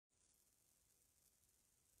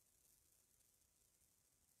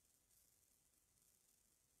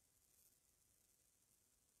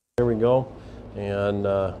There we go. And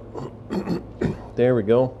there we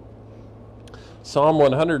go. Psalm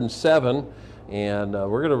 107. And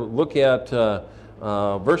we're going to look at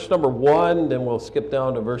verse number 1, then we'll skip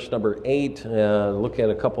down to verse number 8 and look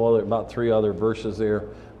at about 3 other verses there.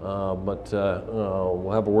 But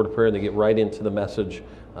we'll have a word of prayer and then get right into the message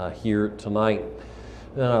here tonight.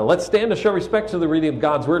 Let's stand to show respect to the reading of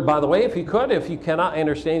God's Word. By the way, if you cannot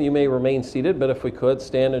understand, you may remain seated, but if we could,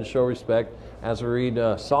 stand and show respect as we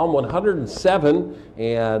read Psalm 107,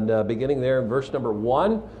 and beginning there in verse number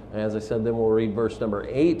 1. As I said, then we'll read verse number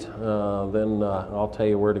 8. Then I'll tell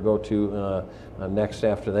you where to go to next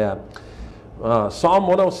after that. Psalm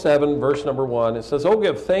 107, verse number 1. It says, "Oh,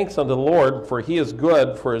 give thanks unto the Lord, for he is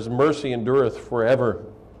good, for his mercy endureth forever."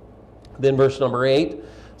 Then verse number 8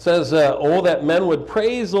 says, "Oh, that men would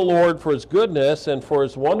praise the Lord for his goodness and for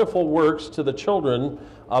his wonderful works to the children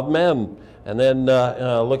of men." And then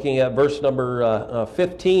looking at verse number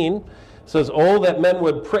 15, says, "Oh, that men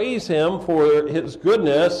would praise him for his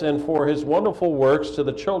goodness and for his wonderful works to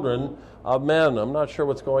the children of men." I'm not sure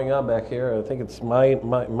what's going on back here. I think it's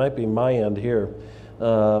might be my end here.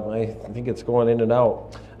 I think it's going in and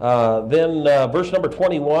out. Then verse number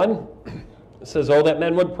 21 says, "Oh, that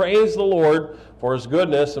men would praise the Lord for his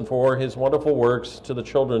goodness and for his wonderful works to the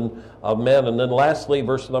children of men." And then lastly,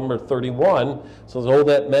 verse number 31 says, "Oh,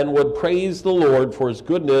 that men would praise the Lord for his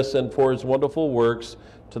goodness and for his wonderful works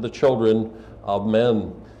to the children of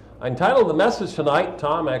men." I entitled the message tonight.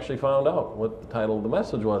 Tom actually found out what the title of the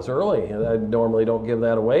message was early, and I normally don't give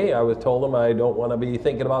that away. I told him I don't want to be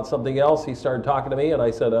thinking about something else. He started talking to me, and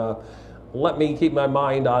I said, let me keep my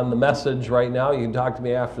mind on the message right now. You can talk to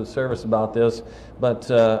me after the service about this. But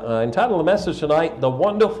I entitled the message tonight, "The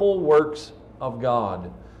Wonderful Works of God."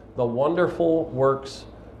 The wonderful works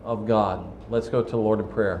of God. Let's go to the Lord in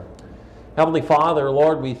prayer. Heavenly Father,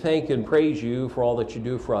 Lord, we thank and praise you for all that you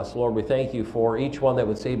do for us. Lord, we thank you for each one that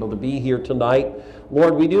was able to be here tonight.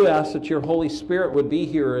 Lord, we do ask that your Holy Spirit would be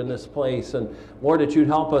here in this place. And Lord, that you'd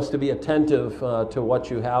help us to be attentive to what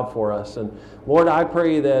you have for us. And Lord, I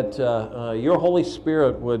pray that your Holy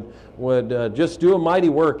Spirit would just do a mighty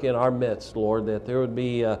work in our midst, Lord, that there would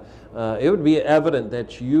be it would be evident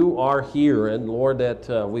that you are here, and Lord, that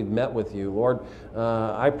we've met with you. Lord,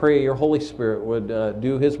 I pray your Holy Spirit would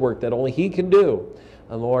do his work that only he can do.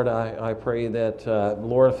 And Lord, I pray that,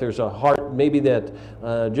 Lord, if there's a heart maybe that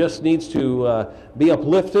just needs to be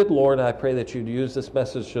uplifted, Lord, I pray that you'd use this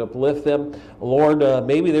message to uplift them. Lord,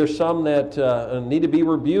 maybe there's some that need to be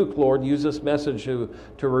rebuked, Lord. Use this message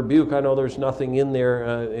to rebuke. I know there's nothing in there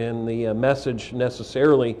in the message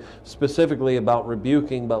necessarily specifically about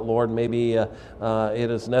rebuking, but Lord, maybe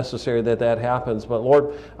it is necessary that happens. But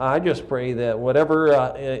Lord, I just pray that whatever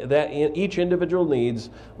that each individual needs,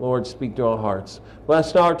 Lord, speak to our hearts.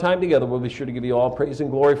 Bless now our time together. We'll be sure to give you all praise and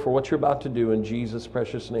glory for what you're about to do. In Jesus'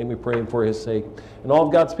 precious name we pray, and for his sake. And all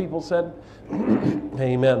of God's people said,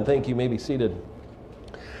 amen. Thank you. You may be seated.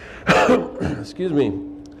 Excuse me.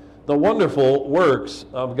 The wonderful works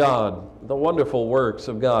of God. The wonderful works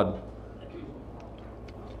of God.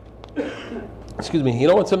 Excuse me. You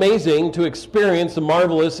know, it's amazing to experience the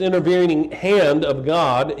marvelous intervening hand of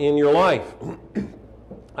God in your life.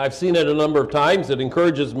 I've seen it a number of times. It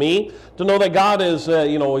encourages me to know that God is,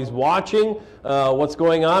 he's watching what's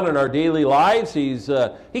going on in our daily lives.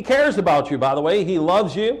 He cares about you, by the way. He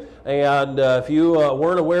loves you. And if you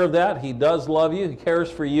weren't aware of that, he does love you. He cares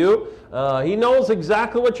for you. He knows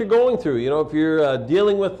exactly what you're going through. You know, if you're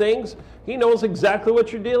dealing with things, he knows exactly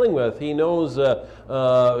what you're dealing with. He knows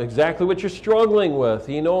exactly what you're struggling with.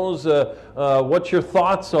 He knows what your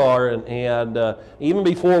thoughts are. And even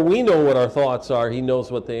before we know what our thoughts are, he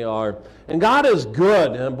knows what they are. And God is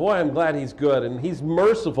good. And boy, I'm glad he's good. And he's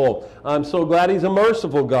merciful. I'm so glad he's a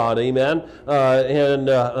merciful God. Amen.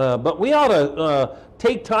 But we ought to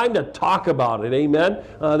take time to talk about it. Amen.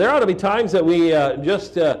 There ought to be times that we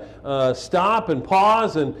just stop and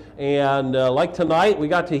pause, and like tonight, we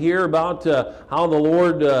got to hear about how the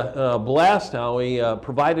Lord blessed, how he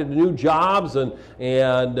provided new jobs,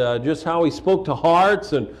 and just how he spoke to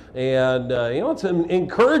hearts, and it's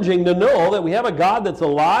encouraging to know that we have a God that's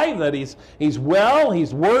alive, that he's well,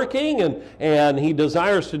 he's working, and he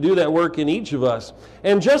desires to do that work in each of us.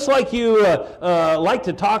 And just like you like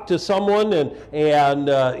to talk to someone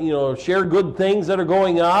and share good things that are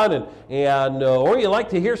going on, or you like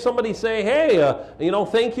to hear somebody say, "Hey,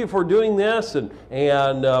 thank you for doing this,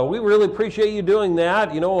 and we really appreciate you doing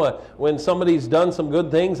that." When somebody's done some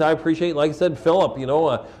good things, I appreciate, like I said, Philip.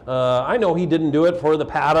 I know he didn't do it for the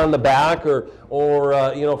pat on the back, or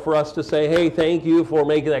for us to say, hey, thank you for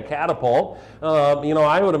making that catapult.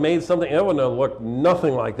 I would have made something, it wouldn't have looked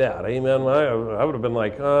nothing like that. Amen. I would have been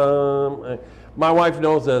like, my wife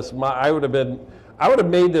knows this. I would have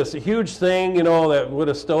made this huge thing, that would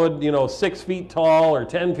have stood, 6 feet tall or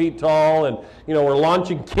 10 feet tall, and, we're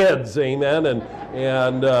launching kids, amen.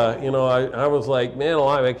 And I was like, man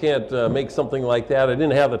alive, I can't make something like that. I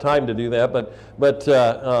didn't have the time to do that. But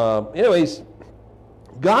anyways,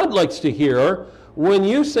 God likes to hear when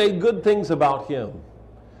you say good things about Him.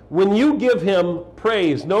 When you give Him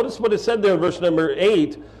praise. Notice what it said there in verse number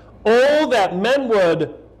 8. Oh, that men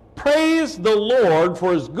would praise the Lord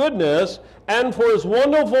for His goodness and for His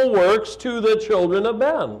wonderful works to the children of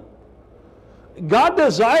men. God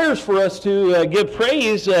desires for us to give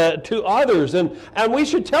praise to others, and we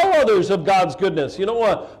should tell others of God's goodness.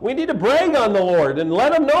 We need to brag on the Lord and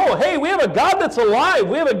let them know, hey, we have a God that's alive.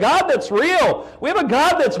 We have a God that's real. We have a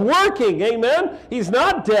God that's working. Amen. He's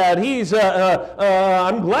not dead.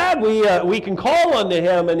 I'm glad we can call unto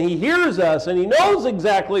Him, and He hears us, and He knows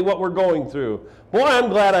exactly what we're going through. Boy, I'm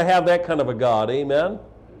glad I have that kind of a God. Amen.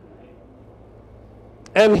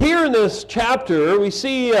 And here in this chapter, we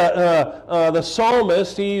see the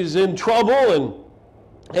psalmist. He's in trouble,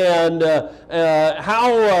 and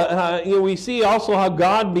how we see also how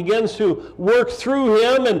God begins to work through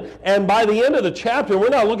him. And by the end of the chapter, we're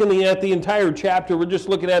not looking at the entire chapter. We're just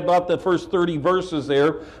looking at about the first 30 verses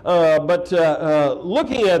there. But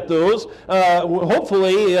looking at those,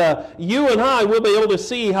 hopefully you and I will be able to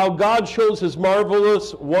see how God shows His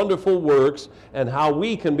marvelous, wonderful works, and how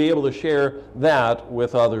we can be able to share that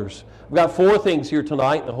with others. We've got 4 things here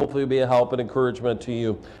tonight, and hopefully it'll be a help and encouragement to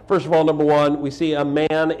you. First of all, number 1, we see a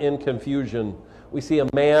man in confusion. We see a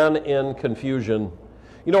man in confusion.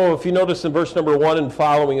 If you notice in verse number 1 and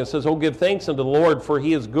following, it says, "Oh, give thanks unto the Lord, for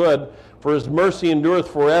He is good, for His mercy endureth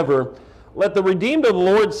forever. Let the redeemed of the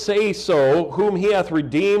Lord say so, whom He hath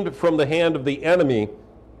redeemed from the hand of the enemy,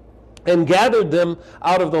 and gathered them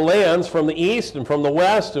out of the lands from the east and from the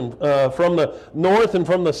west and from the north and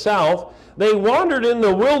from the south. They wandered in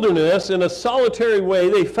the wilderness in a solitary way.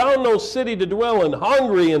 They found no city to dwell in.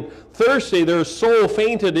 Hungry and thirsty, their soul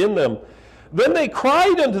fainted in them. Then they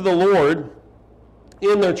cried unto the Lord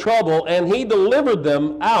in their trouble, and He delivered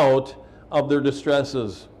them out of their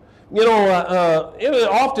distresses."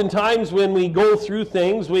 Oftentimes when we go through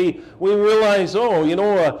things, we realize,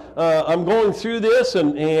 I'm going through this,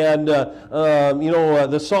 and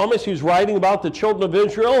the psalmist who's writing about the children of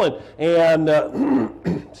Israel, and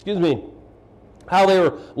excuse me, how they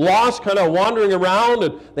were lost, kind of wandering around,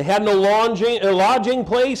 and they had no lodging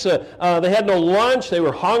place. They had no lunch. They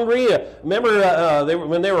were hungry. Remember,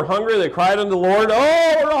 when they were hungry, they cried unto the Lord,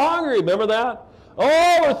 "Oh, we're hungry." Remember that?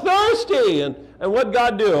 "Oh, we're thirsty." And what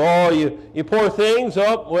God do? "Oh, you poor things.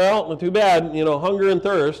 Oh, well, too bad. Hunger and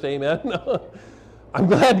thirst." Amen. I'm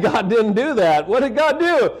glad God didn't do that. What did God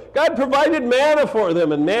do? God provided manna for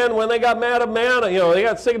them. And man, when they got mad of manna, they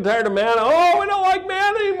got sick and tired of manna. "Oh, we don't like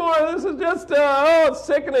manna anymore. This is just, it's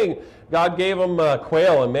sickening." God gave them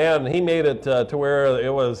quail, and man, He made it to where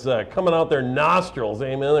it was coming out their nostrils.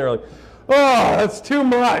 Amen. They're like, "Oh, that's too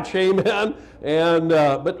much." Amen. And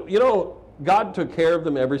but God took care of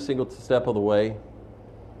them every single step of the way.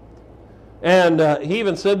 And He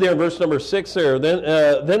even said there in verse number 6 there,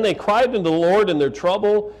 then they cried unto the Lord in their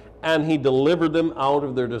trouble, and He delivered them out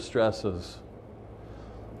of their distresses.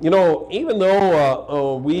 Even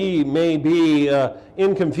though we may be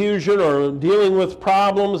in confusion or dealing with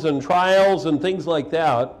problems and trials and things like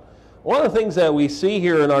that, one of the things that we see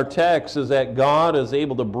here in our text is that God is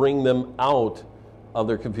able to bring them out of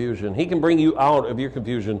their confusion. He can bring you out of your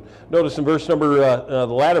confusion. Notice in verse number, the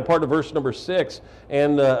latter part of verse number 6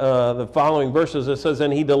 and the following verses, it says,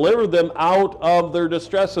 "And He delivered them out of their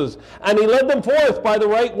distresses, and He led them forth by the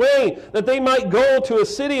right way, that they might go to a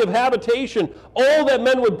city of habitation. Oh, that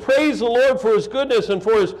men would praise the Lord for His goodness and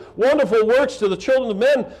for His wonderful works to the children of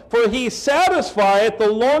men. For He satisfieth the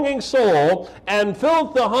longing soul, and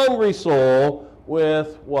filleth the hungry soul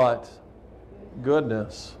with" what?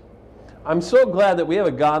 Goodness. I'm so glad that we have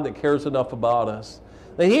a God that cares enough about us.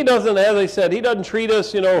 That He doesn't, as I said, He doesn't treat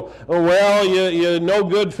us, "Oh, well, you no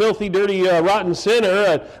good, filthy, dirty, rotten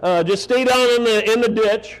sinner. Just stay down in the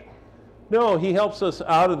ditch." No, He helps us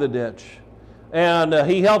out of the ditch. And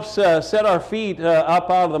He helps set our feet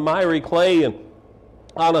up out of the miry clay and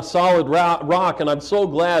on a solid rock. And I'm so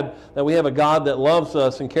glad that we have a God that loves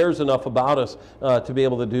us and cares enough about us to be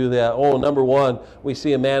able to do that. Oh, number 1, we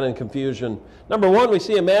see a man in confusion. Number 1, we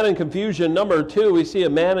see a man in confusion. Number 2, we see a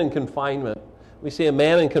man in confinement. We see a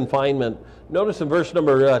man in confinement. Notice in verse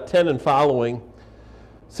number 10 and following,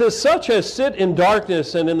 it says, such as sit in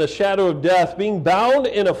darkness and in the shadow of death, being bound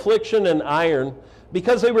in affliction and iron,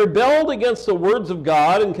 because they rebelled against the words of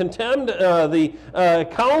God and contemned the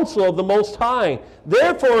counsel of the Most High.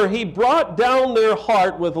 Therefore he brought down their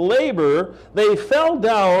heart with labor. They fell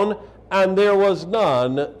down, and there was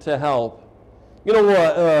none to help. You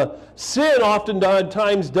know, sin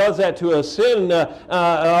oftentimes does that to us. Sin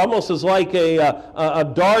almost is like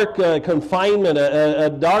a dark confinement, a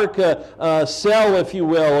dark cell, if you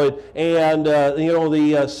will. And, you know,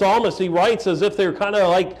 the psalmist, he writes as if they're kind of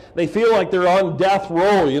like, they feel like they're on death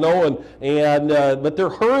row, you know, but they're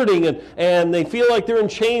hurting and they feel like they're in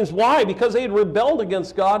chains. Why? Because they had rebelled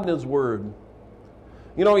against God and His Word.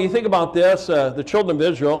 You know, you think about this, the children of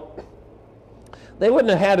Israel, they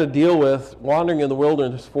wouldn't have had to deal with wandering in the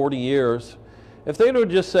wilderness 40 years if they would have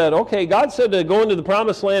just said, okay, God said to go into the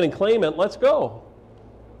promised land and claim it, let's go.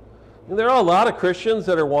 And there are a lot of Christians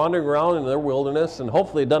that are wandering around in their wilderness, and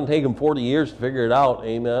hopefully it doesn't take them 40 years to figure it out,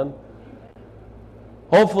 amen.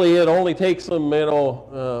 Hopefully it only takes them, you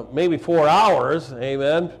know, maybe 4 hours,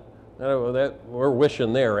 amen. We're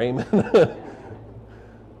wishing there, amen.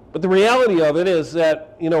 But the reality of it is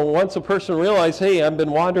that, you know, once a person realizes, hey, I've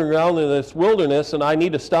been wandering around in this wilderness and I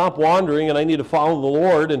need to stop wandering and I need to follow the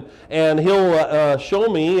Lord, and He'll show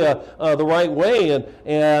me the right way.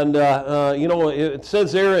 And you know, it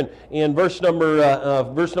says there in verse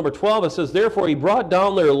number 12, it says, therefore He brought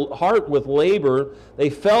down their heart with labor. They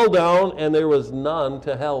fell down, and there was none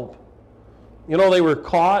to help. You know, they were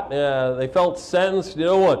caught. They felt sentenced. You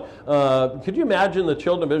know what? Could you imagine the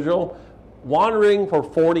children of Israel wandering for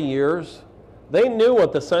 40 years? They knew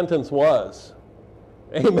what the sentence was.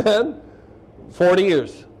 Amen? 40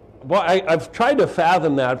 years. Well, I've tried to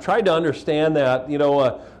fathom that. I've tried to understand that. You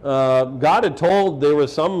know, God had told there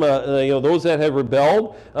was some, you know, those that had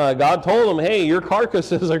rebelled, God told them, hey, your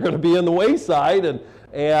carcasses are going to be in the wayside.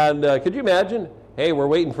 And could you imagine? Hey, we're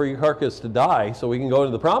waiting for your carcass to die so we can go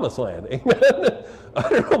to the promised land. Amen? I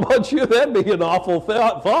don't know about you, that'd be an awful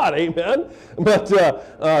thought, amen? But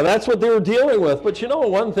that's what they were dealing with. But you know,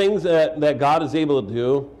 one thing that God is able to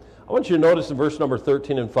do, I want you to notice in verse number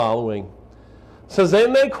 13 and following. It says,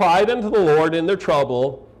 then they cried unto the Lord in their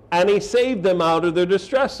trouble, and He saved them out of their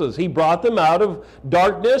distresses. He brought them out of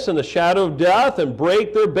darkness and the shadow of death, and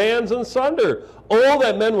brake their bands in sunder. Oh,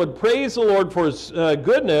 that men would praise the Lord for His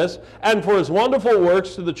goodness and for His wonderful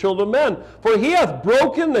works to the children of men. For He hath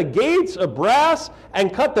broken the gates of brass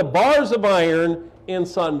and cut the bars of iron in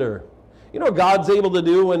sunder. You know what God's able to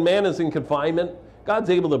do when man is in confinement? God's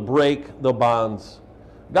able to break the bonds.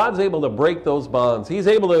 God's able to break those bonds. He's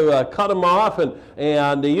able to cut them off,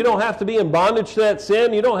 and you don't have to be in bondage to that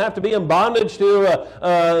sin. You don't have to be in bondage to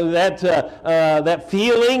that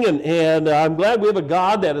feeling, and I'm glad we have a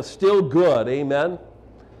God that is still good. Amen.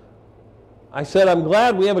 I said I'm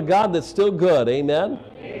glad we have a God that's still good. Amen.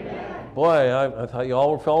 Amen. Boy, I thought you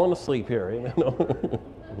all were falling asleep here. Amen.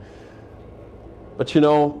 But you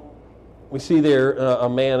know, we see there a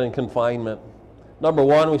man in confinement. Number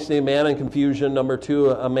one, we see a man in confusion. Number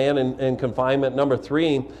two, a man in confinement. Number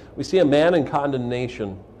three, we see a man in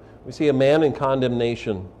condemnation. We see a man in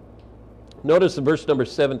condemnation. Notice in verse number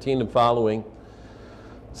 17 and following.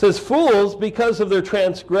 It says, fools, because of their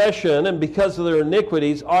transgression and because of their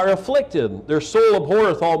iniquities, are afflicted. Their soul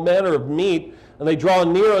abhorreth all manner of meat, and they draw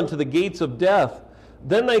near unto the gates of death.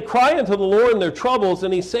 Then they cry unto the Lord in their troubles,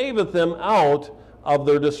 and He saveth them out of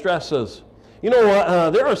their distresses. You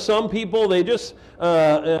know, there are some people, they just,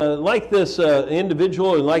 like this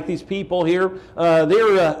individual and like these people here,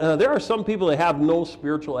 there are some people that have no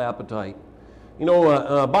spiritual appetite. You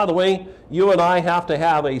know, by the way, you and I have to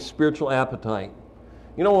have a spiritual appetite.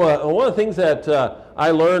 You know, one of the things that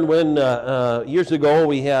I learned when, years ago,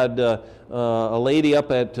 we had a lady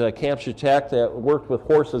up at Camp Chetek that worked with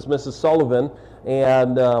horses, Mrs. Sullivan,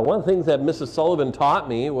 and one of the things that Mrs. Sullivan taught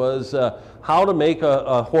me was how to make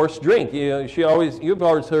a horse drink. You've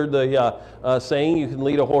always heard the saying, you can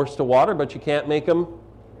lead a horse to water, but you can't make him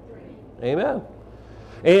drink. Amen.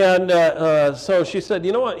 And so she said,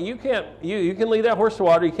 you know what, you can lead that horse to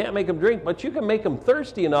water, you can't make him drink, but you can make him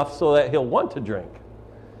thirsty enough so that he'll want to drink.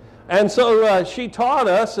 And so she taught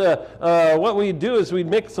us what we do is we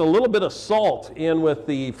mix a little bit of salt in with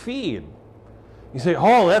the feed. You say,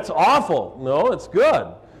 oh, that's awful. No, it's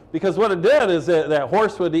good. Because what it did is that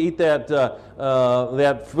horse would eat that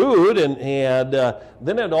food, and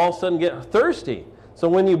then it'd all of a sudden get thirsty. So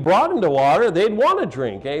when you brought him to water, they'd want to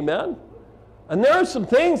drink. Amen? And there are some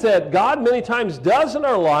things that God many times does in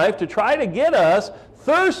our life to try to get us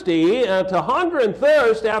thirsty, to hunger and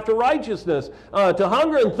thirst after righteousness, to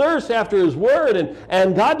hunger and thirst after His Word.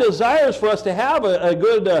 And God desires for us to have a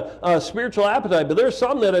good spiritual appetite. But there's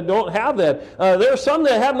some that don't have that. There are some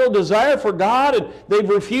that have no desire for God, and they've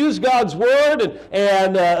refused God's Word,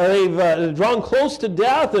 and they've drawn close to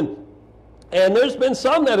death. And there's been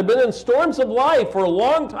some that have been in storms of life for a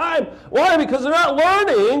long time. Why? Because they're not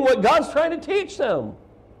learning what God's trying to teach them.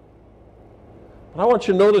 But I want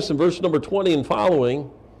you to notice in verse number 20 and following,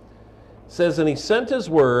 it says, and He sent His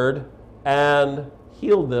word and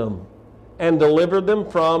healed them and delivered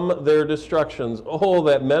them from their destructions. Oh,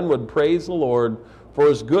 that men would praise the Lord for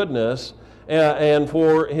His goodness and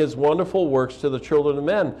for His wonderful works to the children of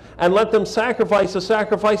men. And let them sacrifice the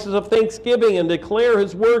sacrifices of thanksgiving and declare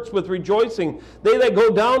His works with rejoicing. They that go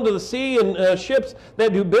down to the sea in ships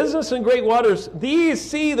that do business in great waters, these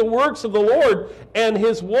see the works of the Lord and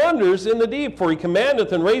His wonders in the deep. For He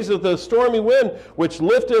commandeth and raiseth the stormy wind, which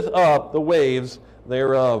lifteth up the waves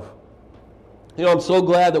thereof. You know, I'm so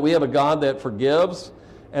glad that we have a God that forgives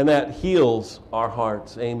and that heals our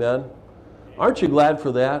hearts. Amen. Aren't you glad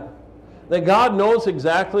for that? That God knows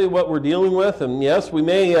exactly what we're dealing with. And yes, we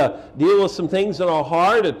may deal with some things in our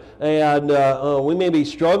heart, and we may be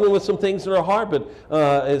struggling with some things in our heart, but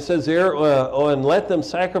it says there, and let them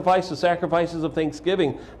sacrifice the sacrifices of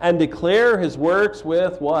thanksgiving and declare His works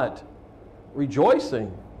with what?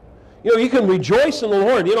 Rejoicing. You know, you can rejoice in the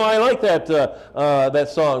Lord. You know, I like that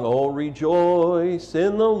song, oh, rejoice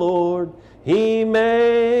in the Lord, He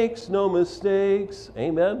makes no mistakes.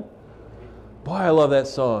 Amen. Boy, I love that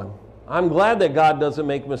song. I'm glad that God doesn't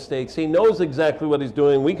make mistakes. He knows exactly what He's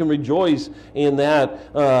doing. We can rejoice in that.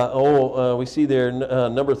 We see there,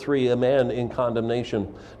 number 3, a man in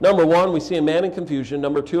condemnation. Number 1, we see a man in confusion.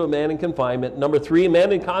 Number 2, a man in confinement. Number 3, a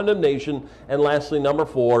man in condemnation. And lastly, number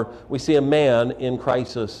 4, we see a man in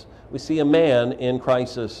crisis. We see a man in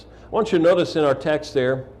crisis. I want you to notice in our text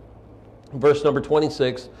there, verse number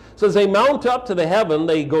 26, says, they mount up to the heaven,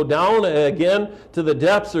 they go down again to the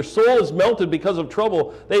depths, their soul is melted because of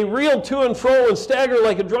trouble. They reel to and fro and stagger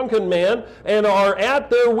like a drunken man, and are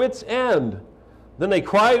at their wits' end. Then they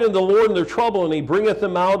cry unto the Lord in their trouble, and He bringeth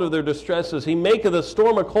them out of their distresses. He maketh a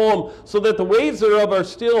storm a calm, so that the waves thereof are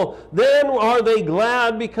still. Then are they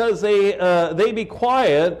glad, because they be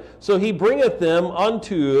quiet, so He bringeth them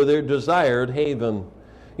unto their desired haven.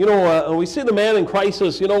 You know, we see the man in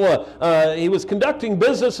crisis. You know, he was conducting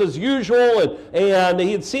business as usual, and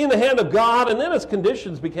he had seen the hand of God, and then his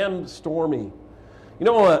conditions became stormy. You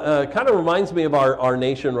know, it kind of reminds me of our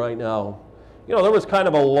nation right now. You know, there was kind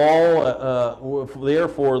of a lull there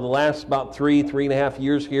for the last about 3.5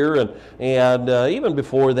 years here, and even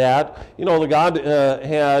before that, you know, God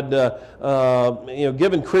had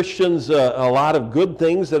given Christians a lot of good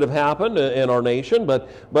things that have happened in our nation, but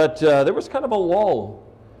there was kind of a lull.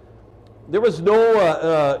 There was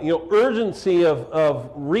no urgency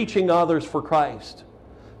of reaching others for Christ.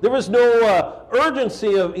 There was no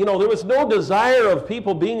urgency of, there was no desire of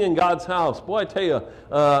people being in God's house. Boy, I tell you,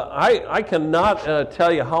 I cannot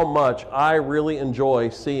tell you how much I really enjoy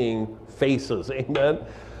seeing faces, amen?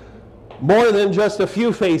 More than just a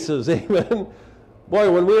few faces, amen? Boy,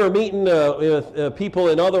 when we were meeting with people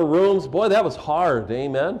in other rooms, boy, that was hard,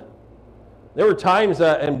 amen? There were times,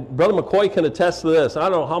 and Brother McCoy can attest to this, I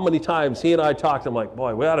don't know how many times he and I talked, I'm like,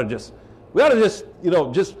 boy, we ought to just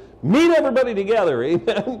meet everybody together,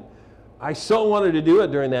 amen? I so wanted to do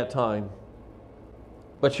it during that time.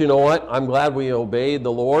 But you know what? I'm glad we obeyed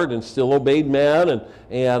the Lord and still obeyed man,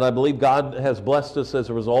 and I believe God has blessed us as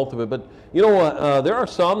a result of it. But you know what? There are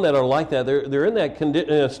some that are like that. They're in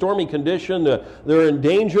that stormy condition. They're in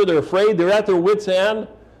danger. They're afraid. They're at their wits' end.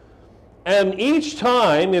 And each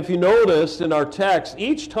time, if you notice in our text,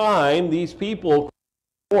 each time these people,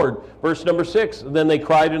 Lord, verse number 6, then they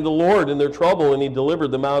cried unto the Lord in their trouble, and He delivered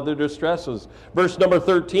them out of their distresses. Verse number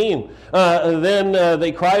 13, then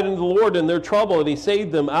they cried unto the Lord in their trouble, and He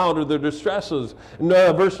saved them out of their distresses. And,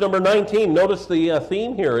 verse number 19, notice the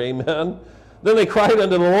theme here, amen. Then they cried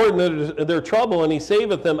unto the Lord in their trouble, and He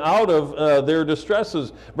saveth them out of their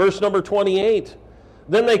distresses. Verse number 28,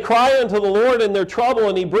 then they cry unto the Lord in their trouble,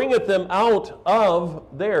 and He bringeth them out of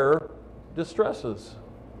their distresses.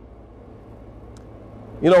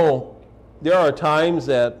 You know, there are times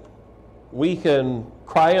that we can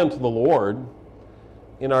cry unto the Lord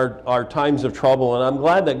in our times of trouble, and I'm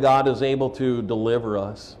glad that God is able to deliver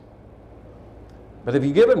us. But have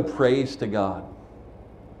you given praise to God?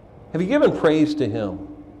 Have you given praise to Him?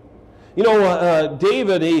 You know,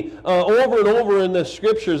 David, he over and over in the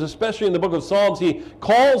scriptures, especially in the book of Psalms, he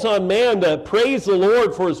calls on man to praise the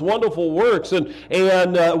Lord for his wonderful works, and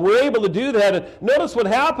we're able to do that. And notice what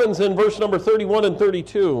happens in verse number 31 and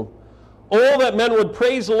 32. Oh, that men would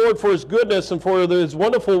praise the Lord for his goodness and for his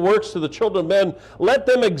wonderful works to the children of men. Let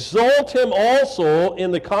them exalt him also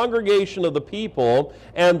in the congregation of the people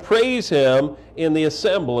and praise him in the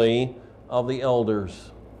assembly of the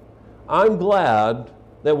elders. I'm glad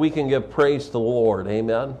that we can give praise to the Lord.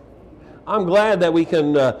 Amen. I'm glad that we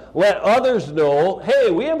can let others know, hey,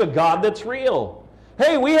 we have a God that's real.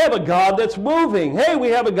 Hey, we have a God that's moving. Hey, we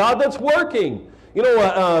have a God that's working. You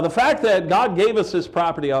know, the fact that God gave us this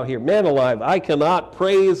property out here, man alive, I cannot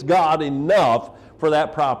praise God enough for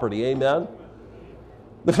that property. Amen.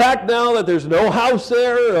 The fact now that there's no house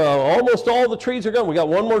there, almost all the trees are gone. We got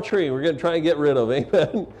one more tree we're going to try and get rid of.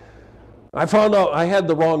 Amen. I found out I had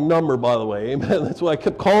the wrong number, by the way. Amen. That's why I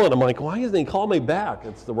kept calling him. I'm like, why doesn't he call me back?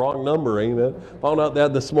 It's the wrong number. Amen. Found out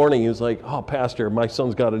that this morning. He was like, oh, Pastor, my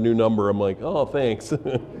son's got a new number. I'm like, oh, thanks.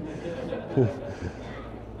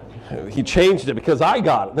 He changed it because I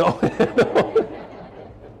got it. No.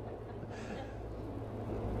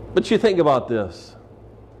 But you think about this.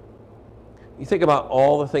 You think about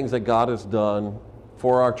all the things that God has done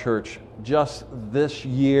for our church just this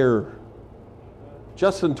year.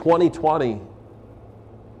 Just in 2020,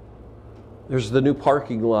 there's the new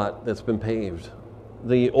parking lot that's been paved.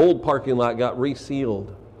 The old parking lot got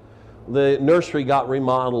resealed. The nursery got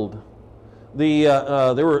remodeled. There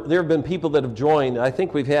have been people that have joined. I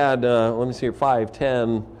think we've had, let me see here, 5,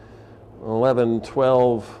 10, 11,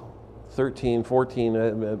 12, 13, 14,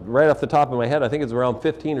 right off the top of my head, I think it's around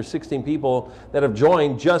 15 or 16 people that have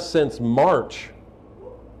joined just since March.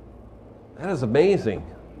 That is amazing.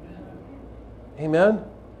 Amen?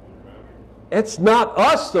 It's not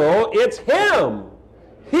us, though. It's Him.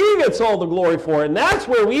 He gets all the glory for it. And that's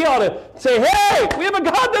where we ought to say, hey, we have a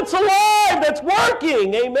God that's alive, that's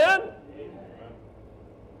working. Amen?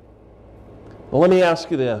 Well, let me ask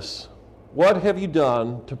you this. What have you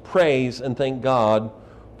done to praise and thank God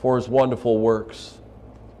for His wonderful works?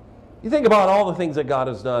 You think about all the things that God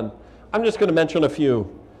has done. I'm just going to mention a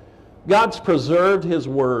few. God's preserved His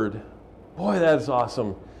Word. Boy, that is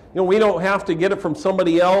awesome. You know, we don't have to get it from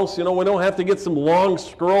somebody else. You know, we don't have to get some long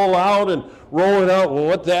scroll out and roll it out. Well,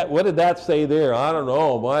 what did that say there? I don't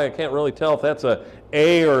know. Boy, I can't really tell if that's a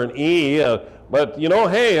A or an E. But, you know,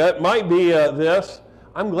 hey, it might be this.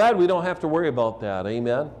 I'm glad we don't have to worry about that.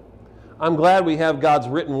 Amen. I'm glad we have God's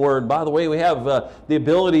written word. By the way, we have the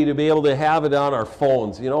ability to be able to have it on our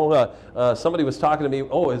phones. You know, somebody was talking to me,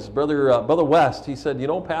 his brother West. He said, you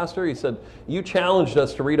know, Pastor, he said, you challenged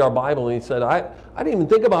us to read our Bible. And he said, I didn't even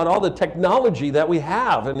think about all the technology that we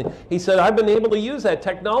have. And he said, I've been able to use that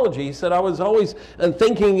technology. He said, I was always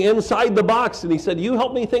thinking inside the box. And he said, you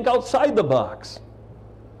helped me think outside the box.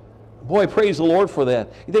 Boy, praise the Lord for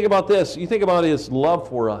that. You think about this. You think about His love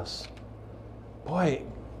for us. Boy,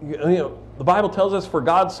 you know, the Bible tells us, for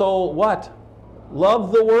God so what?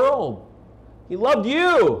 Loved the world. He loved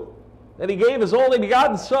you, that He gave His only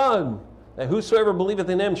begotten Son, that whosoever believeth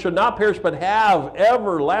in Him should not perish but have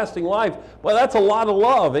everlasting life. Boy, that's a lot of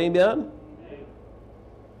love. Amen?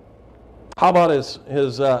 How about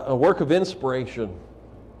His work of inspiration?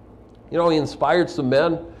 You know, He inspired some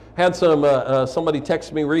men. Had somebody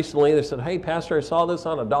text me recently. They said, hey, Pastor, I saw this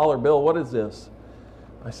on a dollar bill. What is this?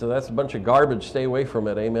 I said, that's a bunch of garbage. Stay away from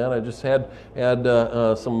it. Amen. I just had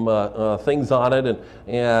some things on it.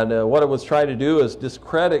 And what it was trying to do is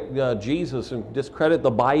discredit Jesus and discredit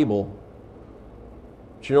the Bible.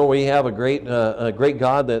 But you know, we have a great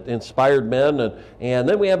God that inspired men. And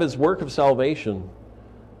then we have His work of salvation.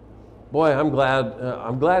 Boy, I'm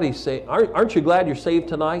glad He's saved. Aren't you glad you're saved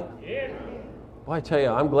tonight? Yeah. Well, I tell you,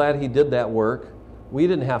 I'm glad He did that work. We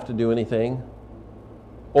didn't have to do anything.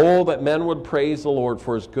 Oh, that men would praise the Lord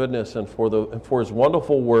for His goodness and for His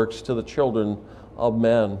wonderful works to the children of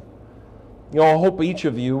men. You know, I hope each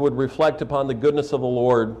of you would reflect upon the goodness of the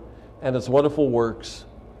Lord and His wonderful works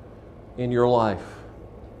in your life.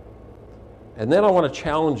 And then I want to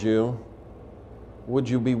challenge you, would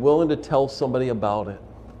you be willing to tell somebody about it?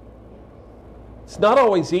 It's not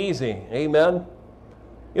always easy, amen?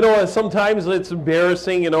 You know, sometimes it's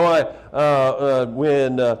embarrassing. You know,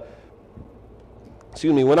 when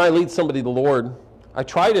I lead somebody to the Lord, I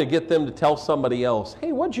try to get them to tell somebody else,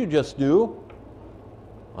 hey, what'd you just do?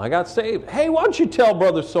 I got saved. Hey, why don't you tell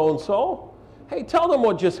brother so-and-so? Hey, tell them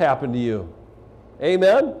what just happened to you.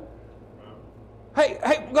 Amen?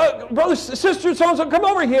 Hey, brother, sister so-and-so, come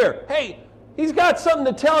over here. Hey, he's got something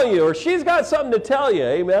to tell you, or she's got something to tell you.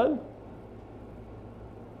 Amen?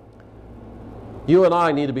 You and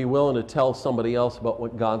I need to be willing to tell somebody else about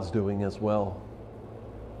what God's doing as well.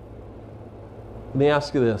 Let me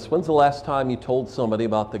ask you this. When's the last time you told somebody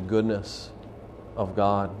about the goodness of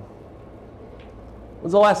God?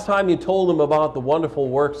 When's the last time you told them about the wonderful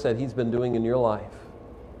works that He's been doing in your life?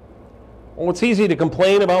 Well, it's easy to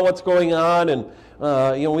complain about what's going on, and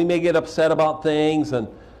we may get upset about things, but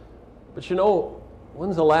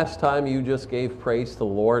when's the last time you just gave praise to the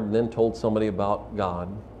Lord and then told somebody about God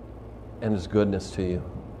and His goodness to you?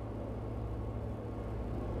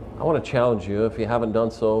 I want to challenge you, if you haven't done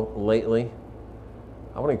so lately,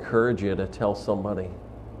 I want to encourage you to tell somebody.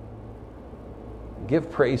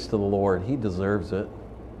 Give praise to the Lord. He deserves it.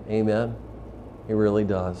 Amen. He really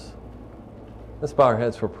does. Let's bow our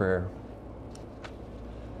heads for prayer.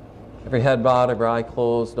 Every head bowed, every eye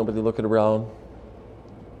closed, nobody looking around.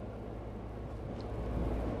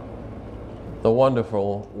 The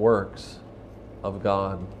wonderful works of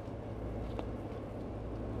God.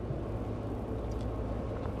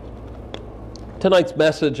 Tonight's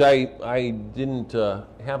message, I didn't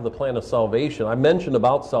have the plan of salvation. I mentioned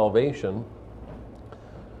about salvation,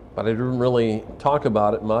 but I didn't really talk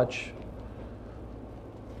about it much.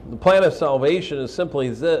 The plan of salvation is simply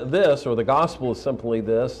this, or the gospel is simply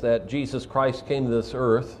this, that Jesus Christ came to this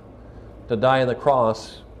earth to die on the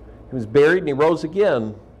cross. He was buried and He rose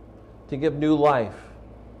again to give new life.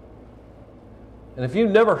 And if you've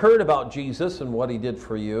never heard about Jesus and what He did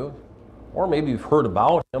for you, or maybe you've heard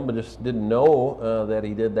about Him but just didn't know that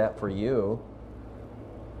He did that for you,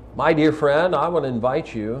 my dear friend, I want to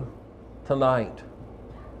invite you tonight.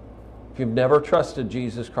 If you've never trusted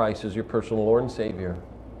Jesus Christ as your personal Lord and Savior,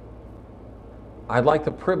 I'd like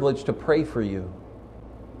the privilege to pray for you.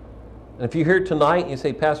 And if you're here tonight and you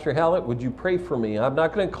say, Pastor Hallett, would you pray for me? I'm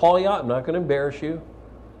not going to call you out. I'm not going to embarrass you.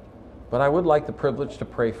 But I would like the privilege to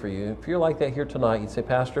pray for you. If you're like that here tonight, you say,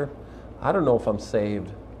 Pastor, I don't know if I'm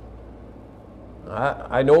saved.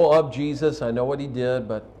 I know of Jesus. I know what He did,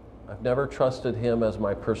 but I've never trusted Him as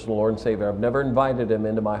my personal Lord and Savior. I've never invited Him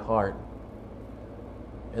into my heart.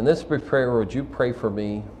 In this prayer, would you pray for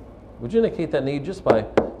me? Would you indicate that need just by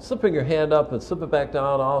slipping your hand up and slip it back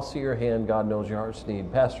down? I'll see your hand. God knows your heart's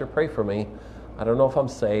need. Pastor, pray for me. I don't know if I'm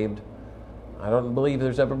saved. I don't believe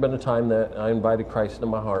there's ever been a time that I invited Christ into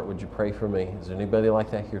my heart. Would you pray for me? Is there anybody like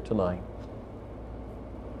that here tonight?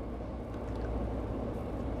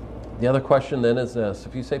 The other question then is this.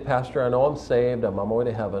 If you say, Pastor, I know I'm saved. I'm on my way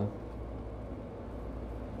to heaven.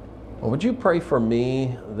 Well, would you pray for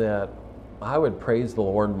me that I would praise the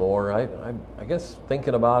Lord more? I guess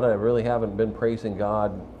thinking about it, I really haven't been praising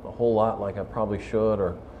God a whole lot like I probably should,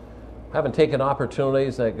 or haven't taken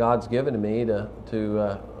opportunities that God's given to me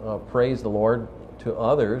to praise the Lord to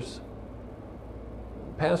others.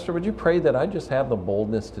 Pastor, would you pray that I just have the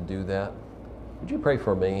boldness to do that? Would you pray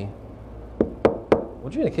for me?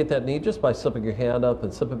 Would you indicate that need just by slipping your hand up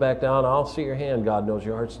and slip it back down? I'll see your hand. God knows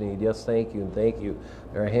your heart's need. Yes, thank you, and thank you.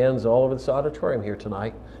 There are hands all over this auditorium here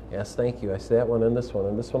tonight. Yes, thank you. I see that one and this one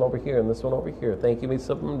over here, and this one over here. Thank you. Let me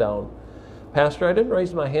slip them down. Pastor, I didn't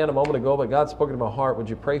raise my hand a moment ago, but God spoke to my heart. Would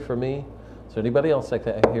you pray for me? Is there anybody else like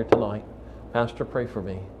that here tonight? Pastor, pray for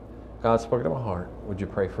me. God spoke to my heart. Would you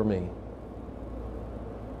pray for me?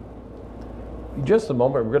 In just a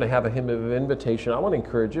moment, we're going to have a hymn of invitation. I want to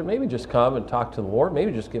encourage you. Maybe just come and talk to the Lord. Maybe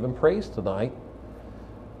just give Him praise tonight.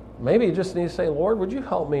 Maybe you just need to say, Lord, would you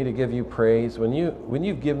help me to give you praise? When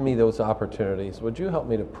you've given me those opportunities, would you help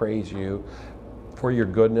me to praise you for your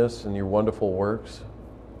goodness and your wonderful works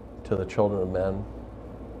to the children of men?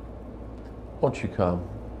 Won't you come?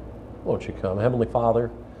 Won't you come? Heavenly Father,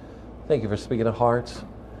 thank you for speaking to hearts.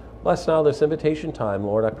 Bless now this invitation time,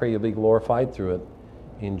 Lord. I pray you'll be glorified through it.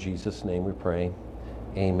 In Jesus' name we pray.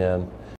 Amen.